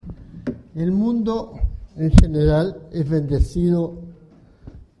El mundo en general es bendecido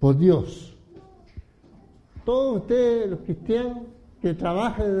por Dios. Todos ustedes, los cristianos que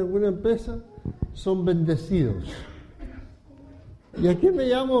trabajan en alguna empresa, son bendecidos. ¿Y a qué me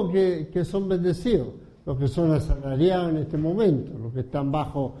llamo que son bendecidos? Los que son asalariados en este momento, los que están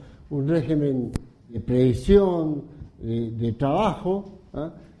bajo un régimen de previsión, de trabajo,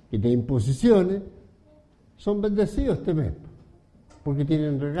 y de imposiciones, son bendecidos este mes, porque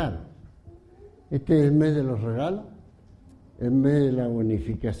tienen regalos. Este es el mes de los regalos, el mes de la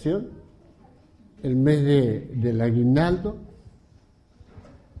bonificación, el mes del aguinaldo.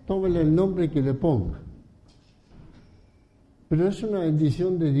 Tómele el nombre que le ponga. Pero es una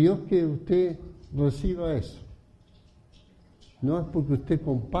bendición de Dios que usted reciba eso. No es porque usted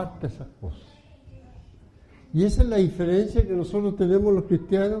comparta esas cosas. Y esa es la diferencia que nosotros tenemos los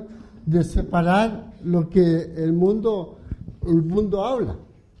cristianos de separar lo que el mundo habla.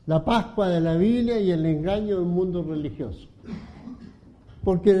 La Pascua de la Biblia y el engaño del mundo religioso.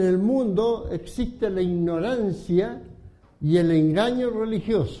 Porque en el mundo existe la ignorancia y el engaño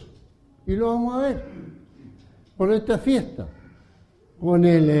religioso. Y lo vamos a ver con esta fiesta, con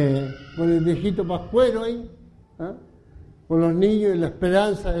el viejito pascuero ahí, con los niños y la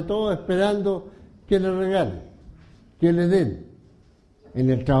esperanza de todos esperando que le regalen, que le den en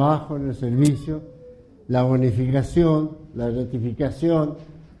el trabajo, en el servicio, la bonificación, la gratificación,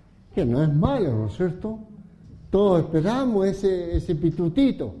 que no es malo, ¿no es cierto? Todos esperamos ese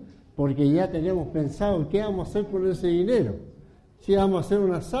pitutito, porque ya tenemos pensado qué vamos a hacer con ese dinero. Si vamos a hacer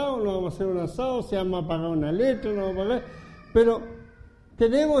un asado, no vamos a hacer un asado, si vamos a pagar una letra, no vamos a pagar. Pero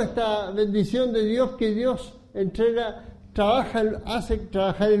tenemos esta bendición de Dios que Dios hace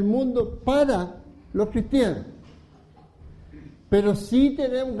trabajar el mundo para los cristianos. Pero sí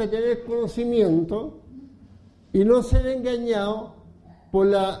tenemos que tener conocimiento y no ser engañados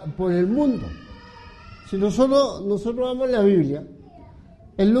por el mundo. Si nosotros vamos a la Biblia,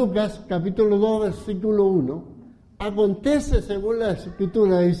 en Lucas capítulo 2, versículo 1, acontece, según la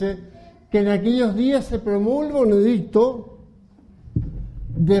Escritura, dice, que en aquellos días se promulga un edicto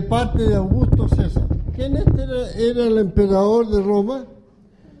de parte de Augusto César. ¿Quién era el emperador de Roma?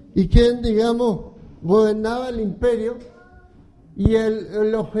 Y quién, gobernaba el imperio. Y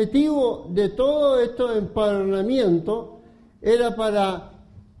el objetivo de todo esto empadronamiento era para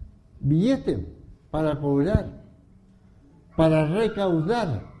billetes, para cobrar, para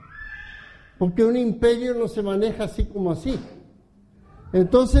recaudar, porque un imperio no se maneja así como así.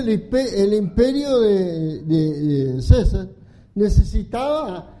 Entonces el imperio de César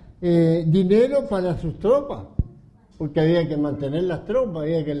necesitaba dinero para sus tropas, porque había que mantener las tropas,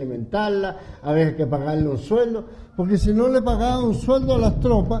 había que alimentarlas, había que pagarle un sueldo, porque si no le pagaban un sueldo a las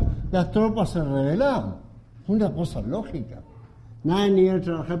tropas se rebelaban. Una cosa lógica. Nadie iba a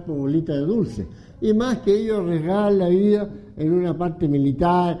trabajar por bolita de dulce. Y más que ellos arriesgaban la vida en una parte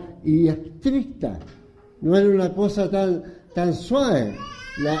militar y estricta. No era una cosa tan suave.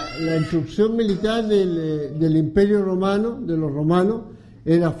 La instrucción militar del Imperio Romano, de los romanos,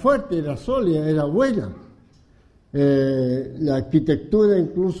 era fuerte, era sólida, era buena. La arquitectura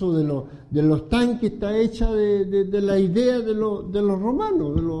incluso de los tanques está hecha de la idea de los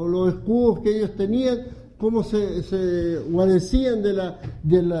romanos, de los escudos que ellos tenían, cómo se guarecían de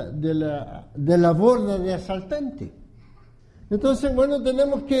la borda de asaltante. Entonces,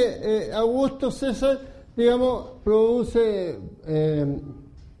 tenemos que Augusto César,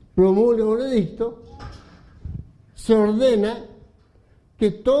 promulga un edicto, se ordena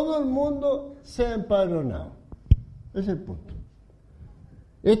que todo el mundo sea empadronado. Ese es el punto.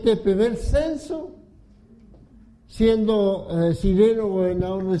 Este es el primer censo siendo Cireno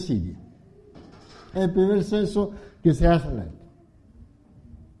gobernador de Siria. Es el primer censo que se hace en el año.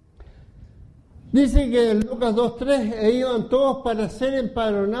 Dice que en Lucas 2:3 iban todos para ser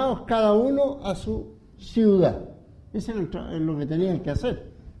empadronados cada uno a su ciudad. Eso es lo que tenían que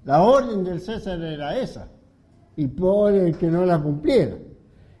hacer. La orden del César era esa. Y pobre el que no la cumpliera.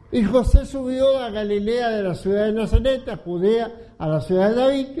 Y José subió a Galilea de la ciudad de Nazaret, a Judea, a la ciudad de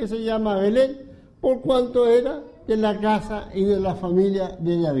David, que se llama Belén, por cuanto era de la casa y de la familia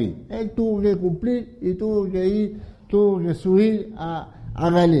de David. Él tuvo que cumplir y tuvo que subir a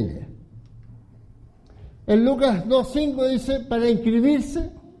Galilea. En Lucas 2:5 dice, para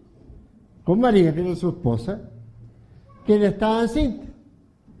inscribirse con María, que era su esposa, quien estaba encinta.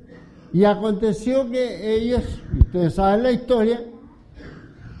 Y aconteció que ellos, ustedes saben la historia,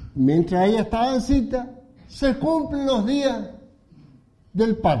 mientras ella estaba encinta, se cumplen los días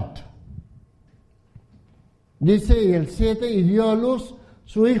del parto. Dice, y el 7, y dio a luz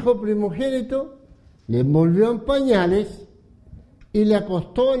su hijo primogénito, le envolvió en pañales y le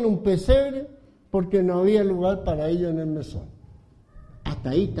acostó en un pesebre porque no había lugar para ellos en el mesón.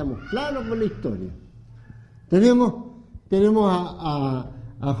 Hasta ahí estamos claros con la historia. Tenemos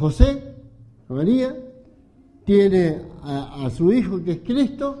a José, a María, tiene a su hijo que es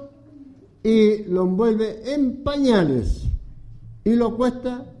Cristo y lo envuelve en pañales y lo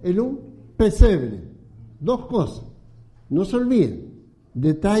acuesta en un pesebre. Dos cosas, no se olviden,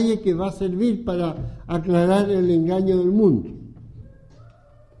 detalle que va a servir para aclarar el engaño del mundo.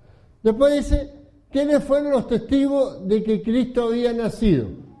 Después dice, ¿quiénes fueron los testigos de que Cristo había nacido?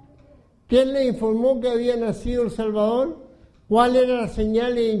 ¿Quién le informó que había nacido el Salvador? ¿Cuál era la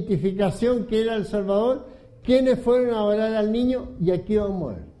señal de identificación que era el Salvador? ¿Quiénes fueron a orar al niño? Y aquí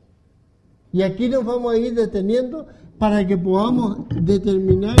vamos a ver. Y aquí nos vamos a ir deteniendo para que podamos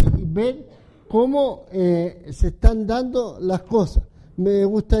determinar y ver cómo se están dando las cosas. Me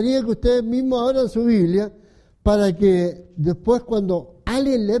gustaría que ustedes mismos abran su Biblia para que después cuando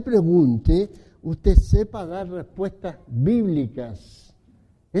alguien le pregunte, usted sepa dar respuestas bíblicas.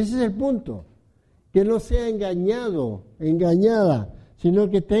 Ese es el punto. Que no sea engañado, engañada, sino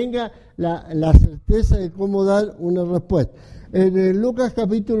que tenga la certeza de cómo dar una respuesta. En Lucas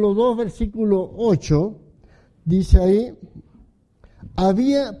capítulo 2, versículo 8, dice ahí,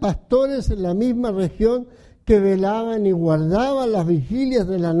 había pastores en la misma región que velaban y guardaban las vigilias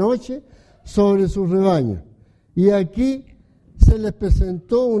de la noche sobre sus rebaños. Y aquí se les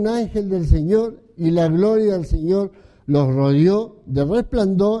presentó un ángel del Señor y la gloria del Señor los rodeó de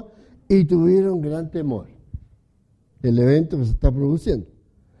resplandor y tuvieron gran temor. El evento que se está produciendo.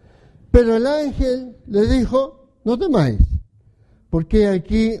 Pero el ángel les dijo, no temáis, porque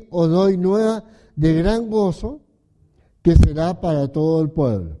aquí os doy nueva de gran gozo, que será para todo el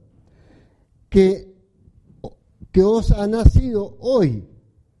pueblo, que os ha nacido hoy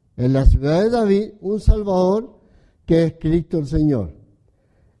en la ciudad de David un Salvador, que es Cristo el Señor.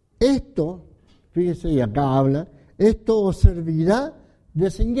 Esto, fíjese, y acá habla, esto os servirá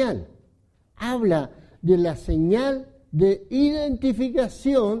de señal. Habla de la señal de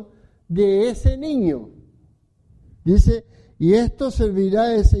identificación de ese niño. Dice, y esto servirá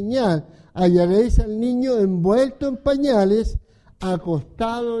de señal. Hallaréis al niño envuelto en pañales,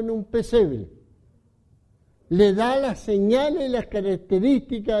 acostado en un pesebre. Le da las señales y las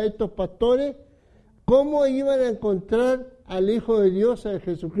características a estos pastores, cómo iban a encontrar al Hijo de Dios, a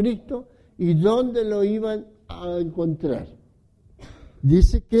Jesucristo, y dónde lo iban a encontrar.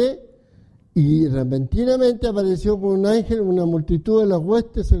 Dice que, y repentinamente apareció con un ángel una multitud de las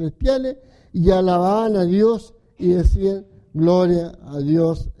huestes celestiales, y alababan a Dios y decían, gloria a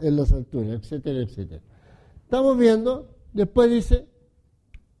Dios en las alturas, etcétera, etcétera. Estamos viendo, después dice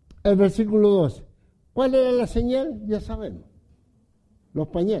el versículo 12. ¿Cuál era la señal? Ya sabemos. Los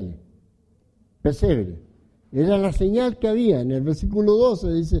pañales, pesebre. Era la señal que había. En el versículo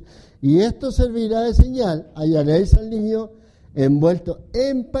 12 dice, y esto servirá de señal, hallaréis al niño envuelto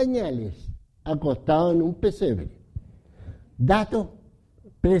en pañales, acostado en un pesebre. Dato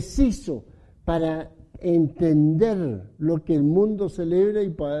preciso para entender lo que el mundo celebra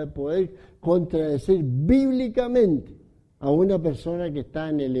y para poder contradecir bíblicamente a una persona que está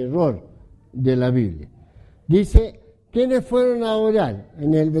en el error de la Biblia. Dice, ¿quiénes fueron a orar?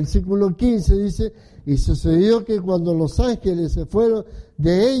 En el versículo 15 dice, y sucedió que cuando los ángeles se fueron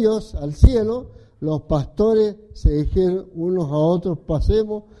de ellos al cielo, los pastores se dijeron unos a otros,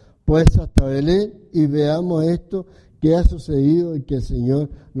 pasemos pues hasta Belén y veamos esto que ha sucedido y que el Señor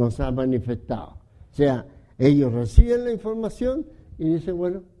nos ha manifestado. O sea, ellos reciben la información y dicen,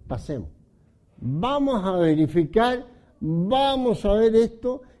 bueno, pasemos. Vamos a verificar, vamos a ver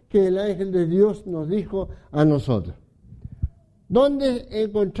esto que el ángel de Dios nos dijo a nosotros. ¿Dónde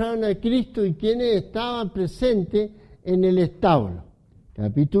encontraron a Cristo y quiénes estaban presentes en el establo?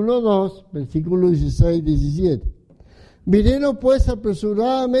 Capítulo 2, versículos 16 y 17. Vinieron pues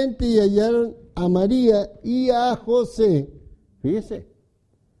apresuradamente y hallaron a María y a José. Fíjese,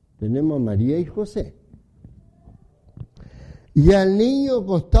 tenemos a María y José. Y al niño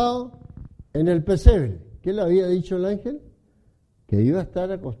acostado en el pesebre. ¿Qué le había dicho el ángel? Que iba a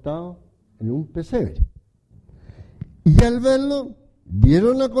estar acostado en un pesebre. Y al verlo,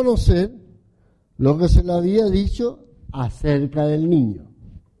 dieron a conocer lo que se le había dicho acerca del niño.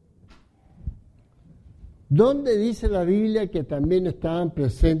 ¿Dónde dice la Biblia que también estaban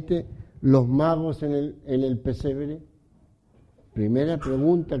presentes los magos en el pesebre? Primera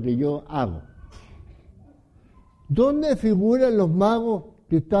pregunta que yo hago. ¿Dónde figuran los magos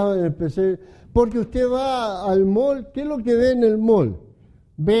que estaban en el pesebre? Porque usted va al mall, ¿qué es lo que ve en el mall?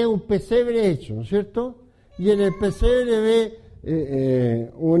 Ve un pesebre hecho, ¿no es cierto? Y en el pesebre ve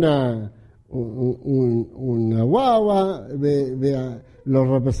una guagua, ve a los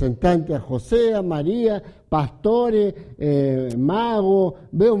representantes, a José, a María, pastores, magos,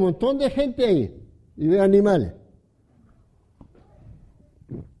 ve un montón de gente ahí, y ve animales.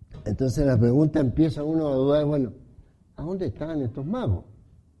 Entonces la pregunta empieza uno a dudar, bueno, ¿a dónde estaban estos magos?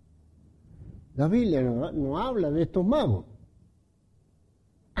 La Biblia no habla de estos magos,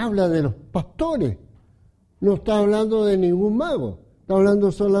 habla de los pastores, no está hablando de ningún mago, está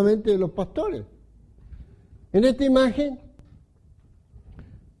hablando solamente de los pastores. En esta imagen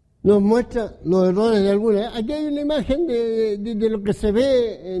nos muestra los errores de algunas. Aquí hay una imagen de lo que se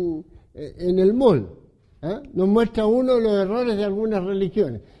ve en el mall. Nos muestra uno de los errores de algunas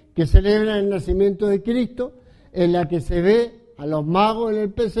religiones que celebran el nacimiento de Cristo, en la que se ve a los magos en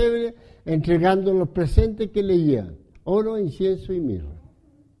el pesebre entregando los presentes que le llevan: oro, incienso y mirra.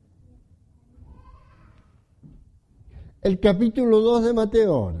 El capítulo 2 de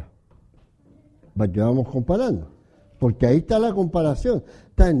Mateo ahora, que vamos comparando, porque ahí está la comparación.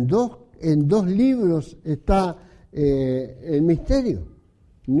 Está en dos libros está el misterio.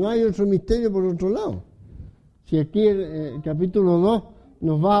 No hay otro misterio por otro lado. Si aquí el capítulo 2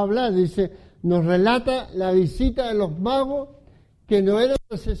 nos va a hablar, dice, nos relata la visita de los magos que no eran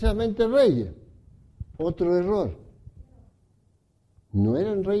precisamente reyes. Otro error. No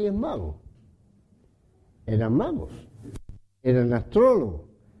eran reyes magos, eran magos, eran astrólogos,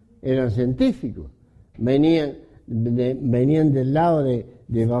 eran científicos, venían del lado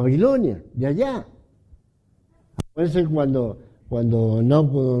de Babilonia, de allá. Por eso cuando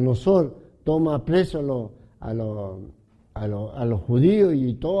Nabucodonosor toma preso a los judíos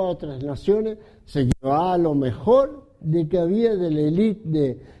y todas otras naciones, se llevaba lo mejor de que había de la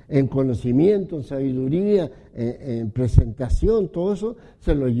élite en conocimiento, en sabiduría, en presentación, todo eso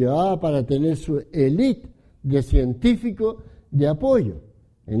se lo llevaba para tener su élite de científicos de apoyo.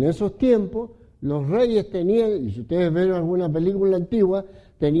 En esos tiempos los reyes tenían, y si ustedes ven alguna película antigua,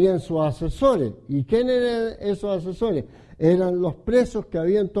 tenían sus asesores. ¿Y quiénes eran esos asesores? Eran los presos que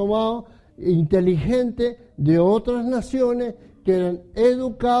habían tomado, inteligentes de otras naciones, que eran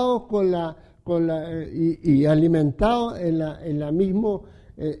educados y alimentados en el mismo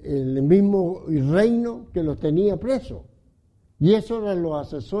reino que los tenía presos. Y esos eran los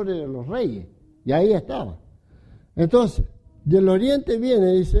asesores de los reyes. Y ahí estaban. Entonces, del oriente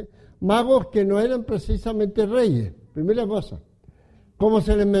viene, dice, magos que no eran precisamente reyes. Primera cosa, como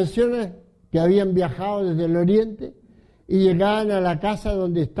se les menciona que habían viajado desde el oriente y llegaban a la casa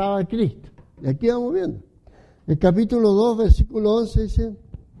donde estaba Cristo. Y aquí vamos viendo. El capítulo 2, versículo 11 dice,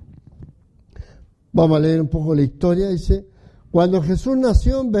 vamos a leer un poco la historia, dice, cuando Jesús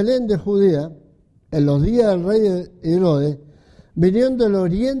nació en Belén de Judea, en los días del rey Herodes, vinieron del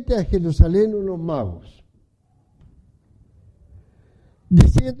oriente a Jerusalén unos magos,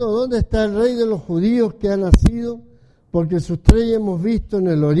 diciendo, ¿dónde está el rey de los judíos que ha nacido? Porque su estrella hemos visto en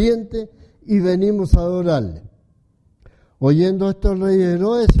el oriente y venimos a adorarle. Oyendo esto el rey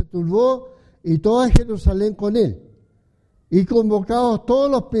Herodes se turbó y toda Jerusalén con él. Y convocados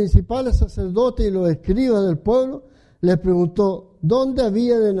todos los principales sacerdotes y los escribas del pueblo, les preguntó, ¿dónde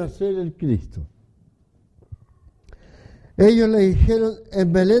había de nacer el Cristo? Ellos le dijeron,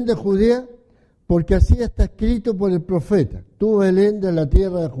 en Belén de Judea, porque así está escrito por el profeta. Tú, Belén, de la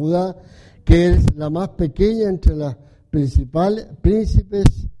tierra de Judá, que eres la más pequeña entre las principales príncipes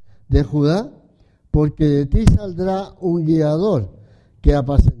de Judá, porque de ti saldrá un guiador que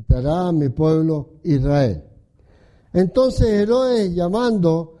apacentará a mi pueblo Israel. Entonces Herodes,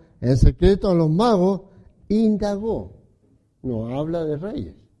 llamando en secreto a los magos, indagó. No habla de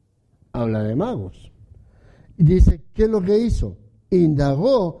reyes, habla de magos. Y dice, ¿qué es lo que hizo?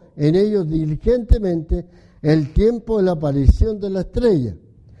 Indagó en ellos diligentemente el tiempo de la aparición de la estrella.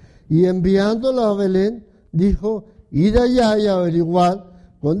 Y enviándola a Belén, dijo, id allá y averiguad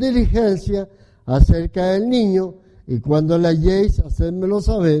con diligencia acerca del niño, y cuando la halléis, hacedmelo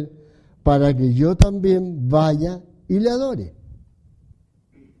saber, para que yo también vaya y le adore.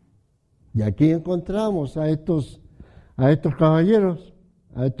 Y aquí encontramos a estos caballeros,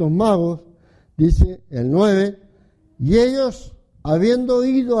 a estos magos, dice el 9, y ellos, habiendo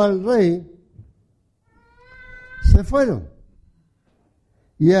oído al rey, se fueron.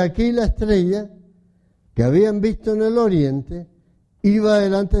 Y aquí la estrella que habían visto en el oriente iba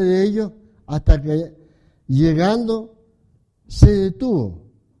delante de ellos hasta que, llegando, se detuvo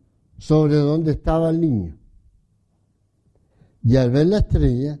sobre donde estaba el niño. Y al ver la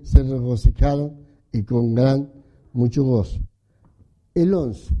estrella se regocijaron y con mucho gozo. El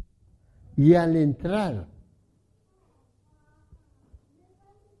 11. Y al entrar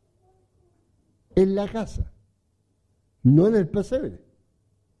en la casa, no en el pesebre,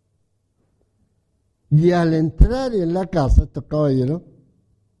 Y al entrar en la casa, estos caballeros,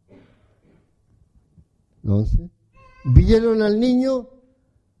 entonces, vieron al niño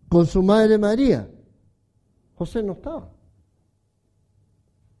con su madre María. José no estaba.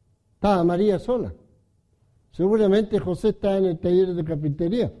 Estaba María sola. Seguramente José estaba en el taller de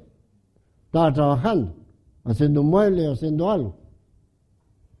carpintería. Estaba trabajando, haciendo un mueble o haciendo algo.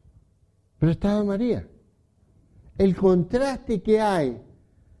 Pero estaba María. El contraste que hay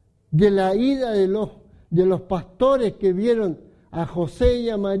de la ida de los pastores que vieron a José y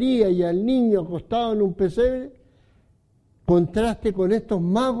a María y al niño acostado en un pesebre, contraste con estos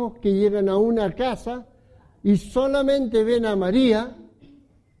magos que llegan a una casa y solamente ven a María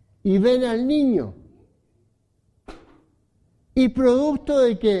y ven al niño. Y producto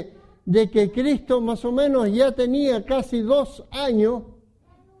de que Cristo más o menos ya tenía casi 2 años,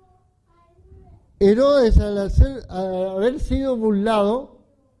 Herodes, al haber sido burlado,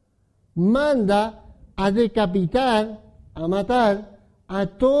 manda a decapitar, a matar a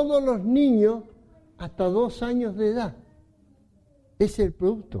todos los niños hasta 2 años de edad. Ese es el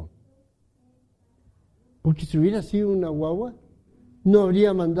producto. Porque si hubiera sido una guagua, no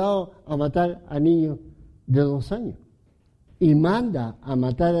habría mandado a matar a niños de 2 años. Y manda a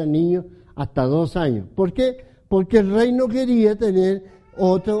matar a niños hasta 2 años. ¿Por qué? Porque el rey no quería tener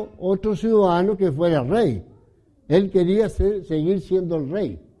otro ciudadano que fuera rey. Él quería seguir siendo el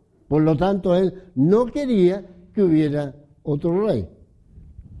rey. Por lo tanto, él no quería que hubiera otro rey.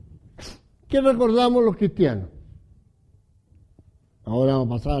 ¿Qué recordamos los cristianos? Ahora vamos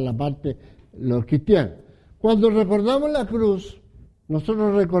a pasar a la parte de los cristianos. Cuando recordamos la cruz,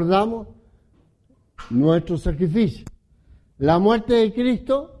 nosotros recordamos nuestro sacrificio. La muerte de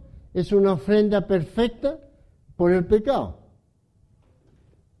Cristo es una ofrenda perfecta por el pecado.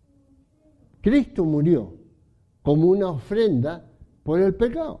 Cristo murió como una ofrenda por el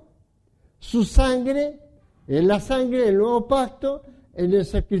pecado. Su sangre es la sangre del nuevo pacto en el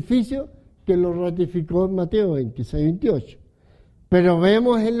sacrificio que lo ratificó en Mateo 26-28. Pero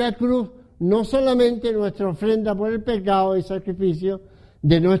vemos en la cruz no solamente nuestra ofrenda por el pecado y sacrificio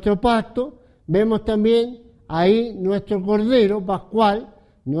de nuestro pacto, vemos también ahí nuestro Cordero Pascual,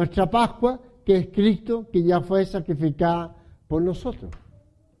 nuestra Pascua, que es Cristo, que ya fue sacrificada por nosotros.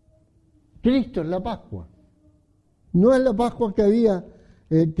 Cristo es la Pascua. No es la Pascua que había,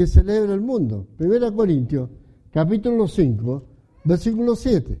 que celebra el mundo. 1 Corintios, capítulo 5, versículo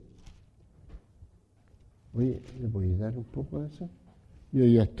 7. Oye, ¿le podéis dar un poco de eso? Yo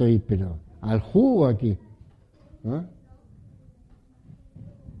ya estoy, pero al jugo aquí. ¿Ah?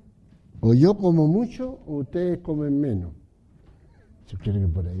 O yo como mucho, o ustedes comen menos. Yo creo que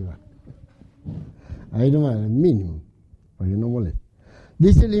por ahí va. Ahí nomás, el mínimo, para que no moleste.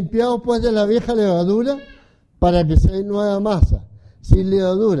 Dice, limpiaos pues de la vieja levadura, para que seáis nueva masa, sin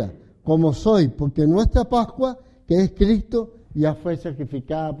levadura, como soy, porque nuestra Pascua, que es Cristo, ya fue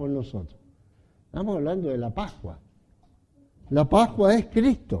sacrificada por nosotros. Estamos hablando de la Pascua. La Pascua es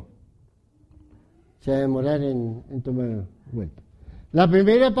Cristo. Se va a demorar en tomar vuelta. La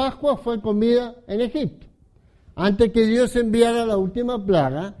primera Pascua fue comida en Egipto. Antes que Dios enviara la última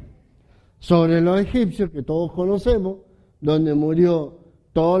plaga sobre los egipcios, que todos conocemos, donde murió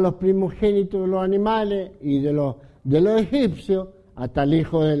todos los primogénitos de los animales y de los egipcios, hasta el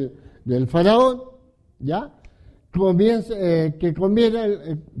hijo del faraón, ¿ya?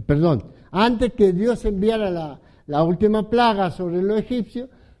 Antes que Dios enviara la última plaga sobre los egipcios,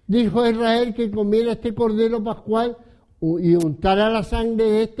 dijo a Israel que comiera este cordero pascual y untara la sangre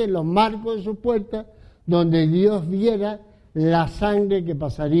de en los marcos de sus puertas, donde Dios viera la sangre que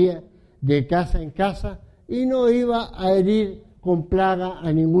pasaría de casa en casa y no iba a herir con plaga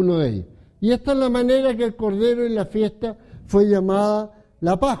a ninguno de ellos. Y esta es la manera que el cordero en la fiesta fue llamada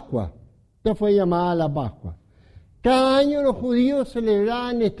la Pascua. Esta fue llamada la Pascua. Cada año los judíos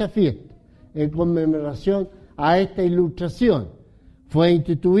celebraban esta fiesta en conmemoración a esta ilustración. Fue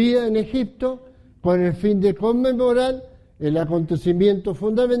instituida en Egipto con el fin de conmemorar el acontecimiento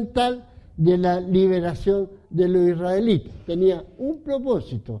fundamental de la liberación de los israelitas. Tenía un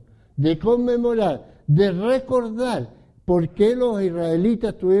propósito de conmemorar, de recordar por qué los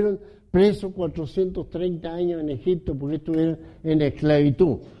israelitas estuvieron presos 430 años en Egipto, porque estuvieron en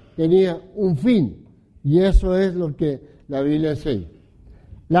esclavitud. Tenía un fin, y eso es lo que la Biblia enseña.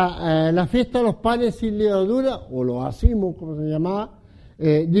 La fiesta de los panes sin levadura, o los hacimos, como se llamaba,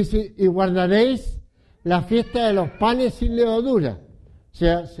 dice, y guardaréis la fiesta de los panes sin levadura. O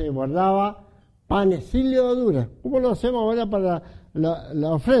sea, se guardaba panes sin levadura. ¿Cómo lo hacemos ahora para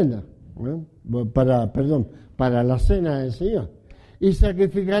la ofrenda? Para la cena del Señor. Y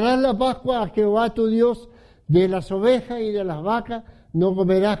sacrificarás la Pascua a Jehová tu Dios de las ovejas y de las vacas no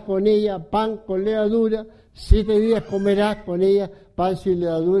comerás con ella pan con levadura, 7 días comerás con ella pan sin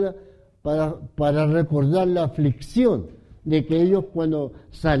levadura, para recordar la aflicción de que ellos cuando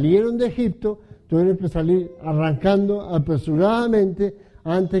salieron de Egipto tuvieron que salir arrancando apresuradamente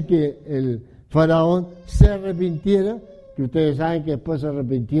antes que el faraón se arrepintiera, que ustedes saben que después se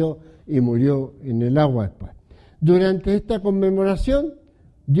arrepintió y murió en el agua después. Durante esta conmemoración,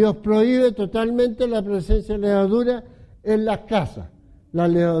 Dios prohíbe totalmente la presencia de levadura en las casas. La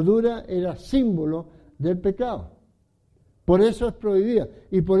levadura era símbolo del pecado. Por eso es prohibida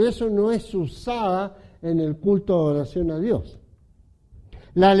y por eso no es usada en el culto de adoración a Dios.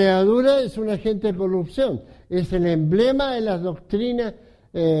 La levadura es un agente de corrupción, es el emblema de las doctrinas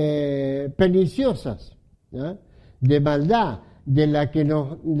perniciosas, ¿ya?, de maldad, de las que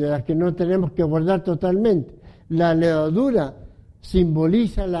no tenemos que guardar totalmente. La levadura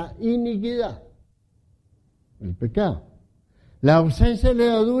simboliza la iniquidad, el pecado. La ausencia de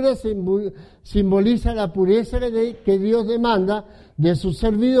levadura simboliza la pureza que Dios demanda de sus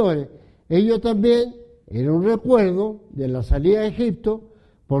servidores. Ello también era un recuerdo de la salida de Egipto,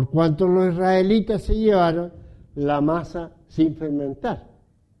 por cuanto los israelitas se llevaron la masa sin fermentar.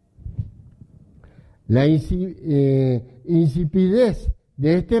 La insipidez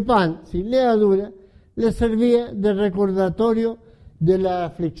de este pan sin levadura le servía de recordatorio de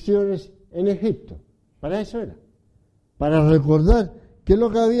las aflicciones en Egipto. Para eso era. Para recordar qué es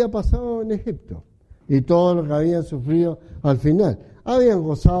lo que había pasado en Egipto y todo lo que habían sufrido al final. Habían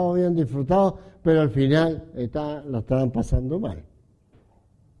gozado, habían disfrutado, pero al final la estaban pasando mal.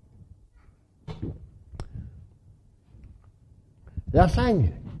 La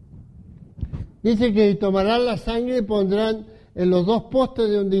sangre. Dice que tomarán la sangre y pondrán en los 2 postes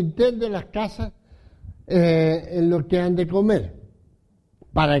de un dintel de las casas en lo que han de comer,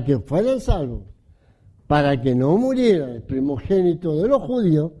 para que fueran salvos. Para que no muriera el primogénito de los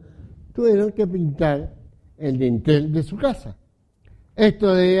judíos, tuvieron que pintar el dintel de su casa.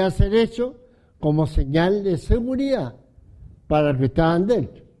 Esto debía ser hecho como señal de seguridad para los que estaban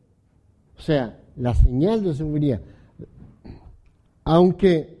dentro. O sea, la señal de seguridad.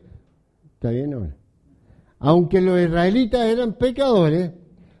 Aunque los israelitas eran pecadores,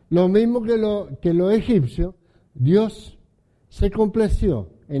 lo mismo que los egipcios, Dios se complació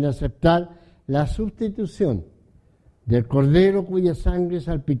en aceptar la sustitución del cordero cuya sangre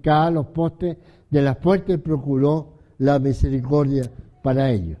salpicaba los postes de las puertas y procuró la misericordia para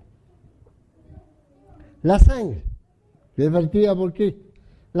ellos. La sangre, que es vertida por Cristo.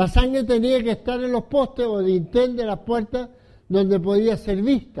 La sangre tenía que estar en los postes o dintel de las puertas donde podía ser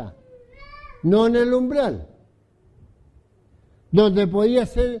vista, no en el umbral, donde podía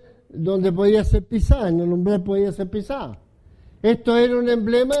ser pisada, en el umbral podía ser pisada. Esto era un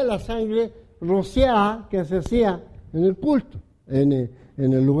emblema de la sangre rociada que se hacía en el culto, en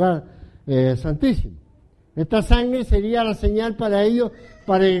el lugar santísimo. Esta sangre sería la señal para ellos,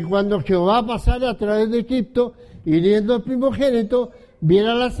 para que cuando Jehová pasara a través de Egipto, hiriendo al primogénito,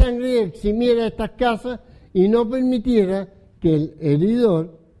 viera la sangre y eximiera estas casas y no permitiera que el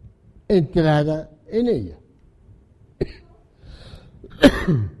heridor entrara en ella.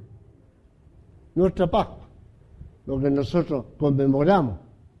 Nuestra Pascua, lo que nosotros conmemoramos,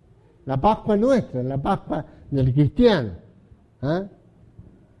 la Pascua nuestra, la Pascua del cristiano,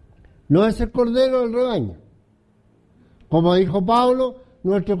 no es el cordero del rebaño. Como dijo Pablo,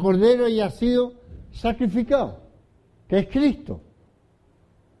 nuestro cordero ya ha sido sacrificado, que es Cristo.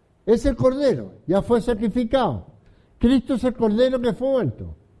 Ese cordero ya fue sacrificado. Cristo es el cordero que fue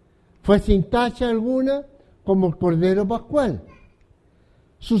muerto. Fue sin tacha alguna como el cordero pascual.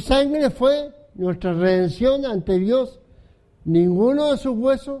 Su sangre fue nuestra redención ante Dios. Ninguno de sus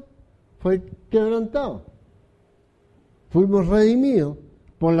huesos fue quebrantado. Fuimos redimidos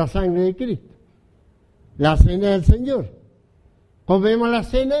por la sangre de Cristo. La cena del Señor. Comemos la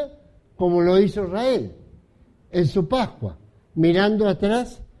cena como lo hizo Israel en su Pascua, mirando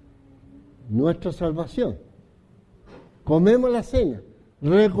atrás nuestra salvación. Comemos la cena,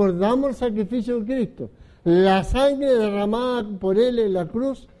 recordamos el sacrificio de Cristo, la sangre derramada por Él en la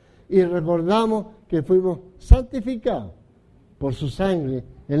cruz, y recordamos que fuimos santificados por su sangre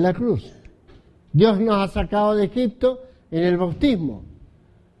en la cruz. Dios nos ha sacado de Egipto en el bautismo.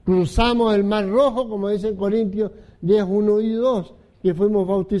 Cruzamos el Mar Rojo, como dice en Corintios 10, 1 y 2, que fuimos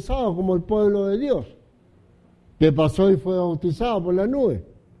bautizados como el pueblo de Dios, que pasó y fue bautizado por la nube.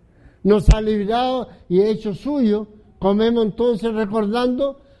 Nos ha librado y hecho suyo. Comemos entonces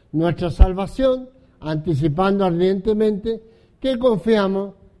recordando nuestra salvación, anticipando ardientemente que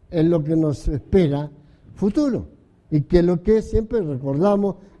confiamos en lo que nos espera futuro. Y que lo que siempre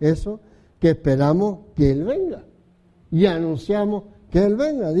recordamos eso, que esperamos que Él venga. Y anunciamos que Él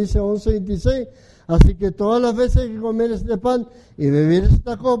venga. Dice 11:26, así que todas las veces que comieres este pan y bebieres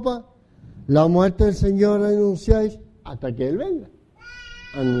esta copa, la muerte del Señor anunciáis hasta que Él venga.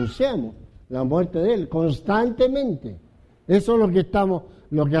 Anunciamos la muerte de Él constantemente. Eso es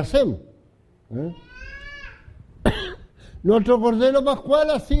lo que hacemos. Nuestro Cordero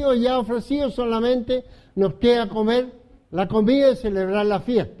Pascual ha sido ya ofrecido, solamente nos queda comer la comida y celebrar la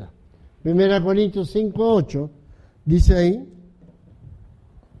fiesta. 1 Corintios 5:8 dice ahí: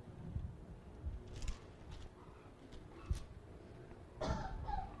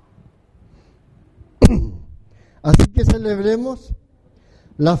 así que celebremos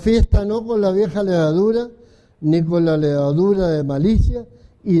la fiesta no con la vieja levadura, ni con la levadura de malicia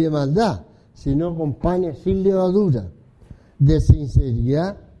y de maldad, sino con panes sin levadura, de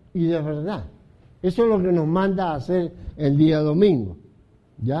sinceridad y de verdad. Eso es lo que nos manda a hacer el día domingo,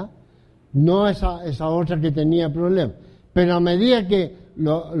 ¿ya? No esa otra que tenía problemas. Pero a medida que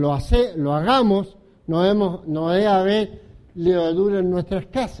lo hagamos, no debe haber levadura en nuestras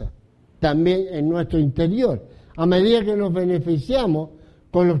casas, también en nuestro interior. A medida que nos beneficiamos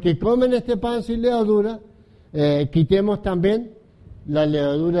con los que comen este pan sin levadura, quitemos también la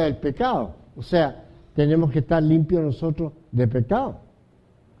levadura del pecado. O sea, tenemos que estar limpios nosotros de pecado.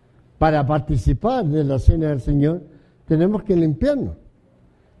 Para participar de la cena del Señor, tenemos que limpiarnos.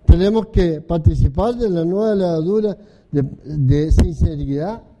 Tenemos que participar de la nueva levadura de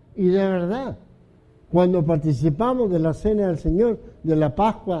sinceridad y de verdad. Cuando participamos de la cena del Señor, de la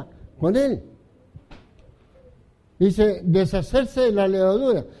Pascua con Él. Dice, deshacerse de la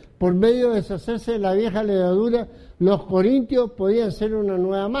levadura. Por medio de deshacerse de la vieja levadura, los corintios podían ser una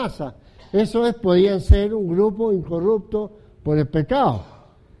nueva masa. Eso es, podían ser un grupo incorrupto por el pecado.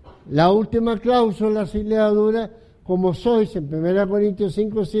 La última cláusula sin levadura, como sois, en 1 Corintios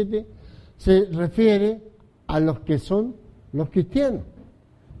 5:7, se refiere a los que son los cristianos.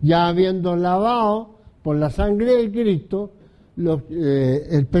 Ya habiendo lavado por la sangre de Cristo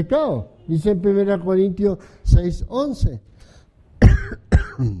el pecado. Dice en 1 Corintios 6:11.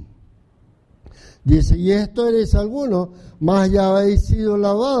 Dice, y esto eres algunos, mas ya habéis sido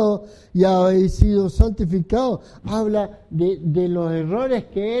lavados, ya habéis sido santificados. Habla de los errores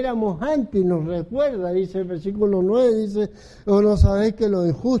que éramos antes, nos recuerda, dice el versículo 9, dice, o no sabéis que los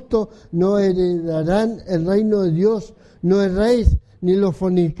injustos no heredarán el reino de Dios, no erréis, ni los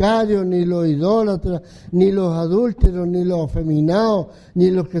fornicarios, ni los idólatras, ni los adúlteros, ni los afeminados, ni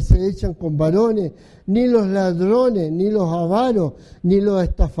los que se echan con varones, ni los ladrones, ni los avaros, ni los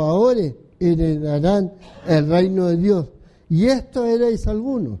estafadores heredarán el reino de Dios. Y esto erais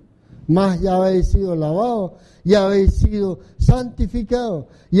algunos, mas ya habéis sido lavados, ya habéis sido santificados,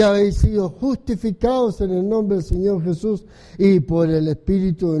 ya habéis sido justificados en el nombre del Señor Jesús y por el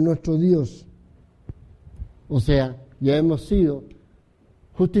Espíritu de nuestro Dios. O sea, ya hemos sido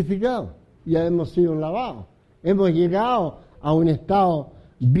justificados, ya hemos sido lavados, hemos llegado a un estado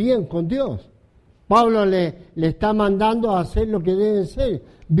bien con Dios. Pablo le está mandando a hacer lo que deben ser,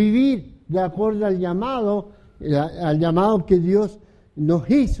 vivir de acuerdo al llamado que Dios nos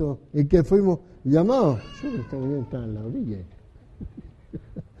hizo, y que fuimos llamados. Yo que también estaba en la orilla.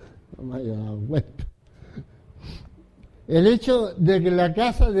 No me haya dado cuenta. El hecho de que la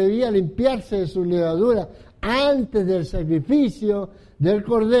casa debía limpiarse de su levadura antes del sacrificio del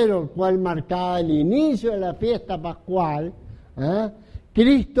Cordero, el cual marcaba el inicio de la fiesta pascual,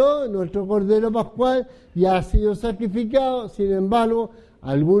 Cristo, nuestro Cordero Pascual, ya ha sido sacrificado. Sin embargo,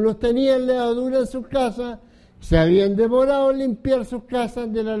 algunos tenían levadura en sus casas, se habían demorado en limpiar sus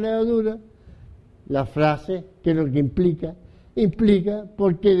casas de la levadura. La frase, que es lo que implica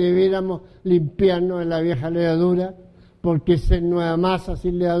porque debiéramos limpiarnos de la vieja levadura, porque ser nueva masa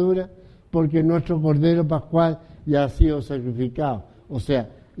sin levadura, porque nuestro Cordero Pascual ya ha sido sacrificado. O sea,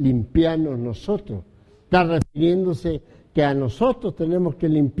 limpiarnos nosotros. Está refiriéndose que a nosotros tenemos que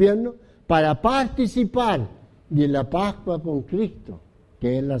limpiarnos para participar de la Pascua con Cristo,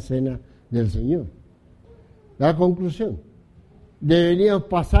 que es la cena del Señor. La conclusión: deberíamos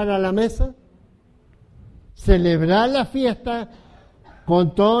pasar a la mesa, celebrar la fiesta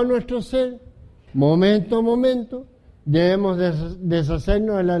con todo nuestro ser, momento a momento. Debemos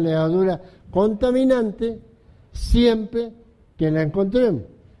deshacernos de la levadura contaminante siempre que la encontremos.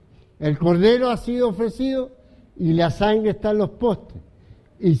 El Cordero ha sido ofrecido y la sangre está en los postes.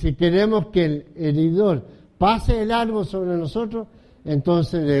 Y si queremos que el heridor pase el árbol sobre nosotros,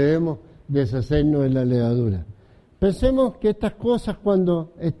 entonces debemos deshacernos de la levadura. Pensemos que estas cosas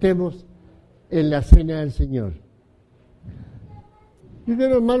cuando estemos en la cena del Señor. Yo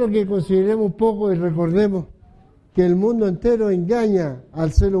quiero, hermano, que consideremos un poco y recordemos que el mundo entero engaña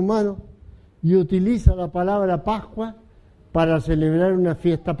al ser humano y utiliza la palabra Pascua para celebrar una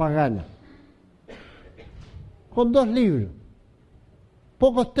fiesta pagana. Con 2 libros,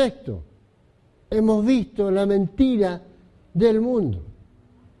 pocos textos, hemos visto la mentira del mundo,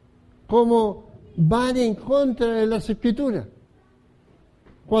 cómo van en contra de las Escrituras.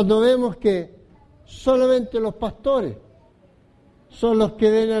 Cuando vemos que solamente los pastores son los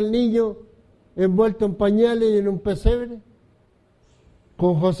que ven al niño envuelto en pañales y en un pesebre,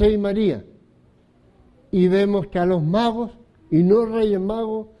 con José y María, y vemos que a los magos, y no reyes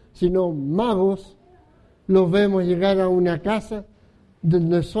magos, sino magos, los vemos llegar a una casa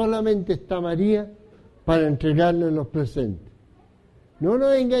donde solamente está María para entregarle los presentes. No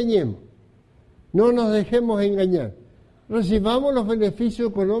nos engañemos, no nos dejemos engañar. Recibamos los beneficios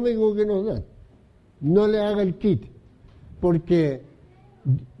económicos que nos dan. No le haga el kit, porque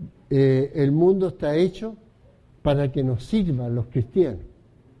el mundo está hecho para que nos sirva a los cristianos.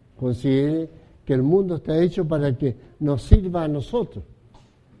 Considere que el mundo está hecho para que nos sirva a nosotros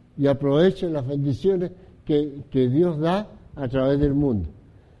y aprovechen las bendiciones que Dios da a través del mundo.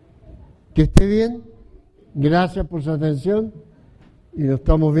 Que esté bien, gracias por su atención y nos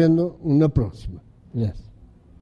estamos viendo una próxima. Gracias.